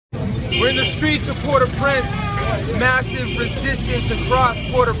We're in the streets of Port-au-Prince. Massive resistance across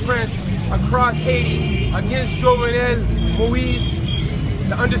Port-au-Prince, across Haiti, against Jovenel Moise.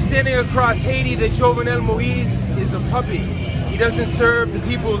 The understanding across Haiti that Jovenel Moise is a puppet. He doesn't serve the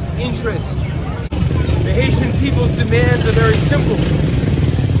people's interests. The Haitian people's demands are very simple.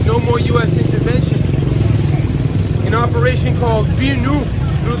 No more U.S. intervention. An operation called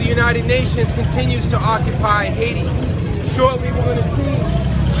BNU through the United Nations continues to occupy Haiti. Shortly we're going to see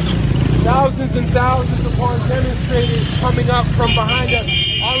thousands and thousands upon demonstrators coming up from behind us.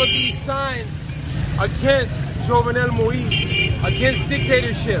 All of these signs against Jovenel Moise, against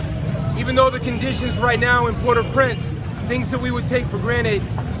dictatorship. Even though the conditions right now in Port-au-Prince, things that we would take for granted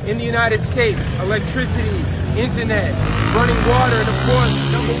in the United States, electricity, internet, running water, and of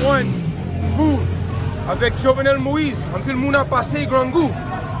course, number one, food. Avec Jovenel Moise, un peu le monde a passé grand goût.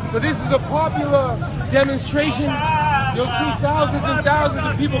 So this is a popular demonstration. You'll see thousands and thousands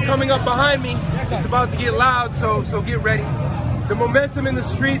of people coming up behind me. It's about to get loud, so get ready. The momentum in the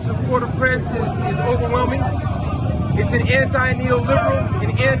streets of Port-au-Prince is overwhelming. It's an anti-neoliberal,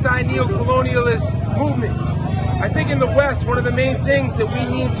 an anti-neocolonialist movement. I think in the West, one of the main things that we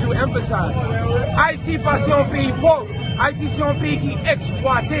need to emphasize, Haiti pas un pays pauvre. Haiti c'est un pays qui est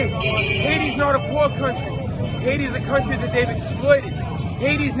exploité. Haiti's not a poor country. Haiti's a country that they've exploited.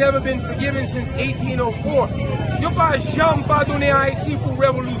 Haiti's never been forgiven since 1804. Yo pas jamais pardonné à Haiti pour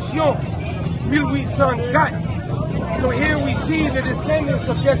révolution 1804. So here we see the descendants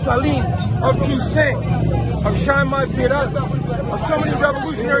of Dessalines, of Toussaint, of Chaimai Peralta, of so many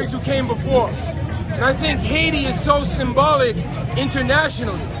revolutionaries who came before. And I think Haiti is so symbolic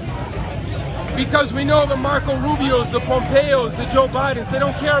internationally because we know the Marco Rubios, the Pompeos, the Joe Bidens, they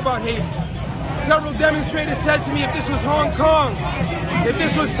don't care about Haiti. Several demonstrators said to me, if this was Hong Kong, if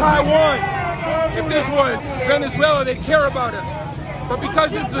this was Taiwan, if this was Venezuela, they'd care about us. But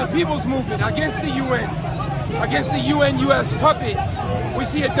because this is a people's movement against the UN, against the UN-US puppet, we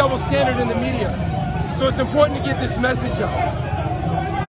see a double standard in the media. So it's important to get this message out.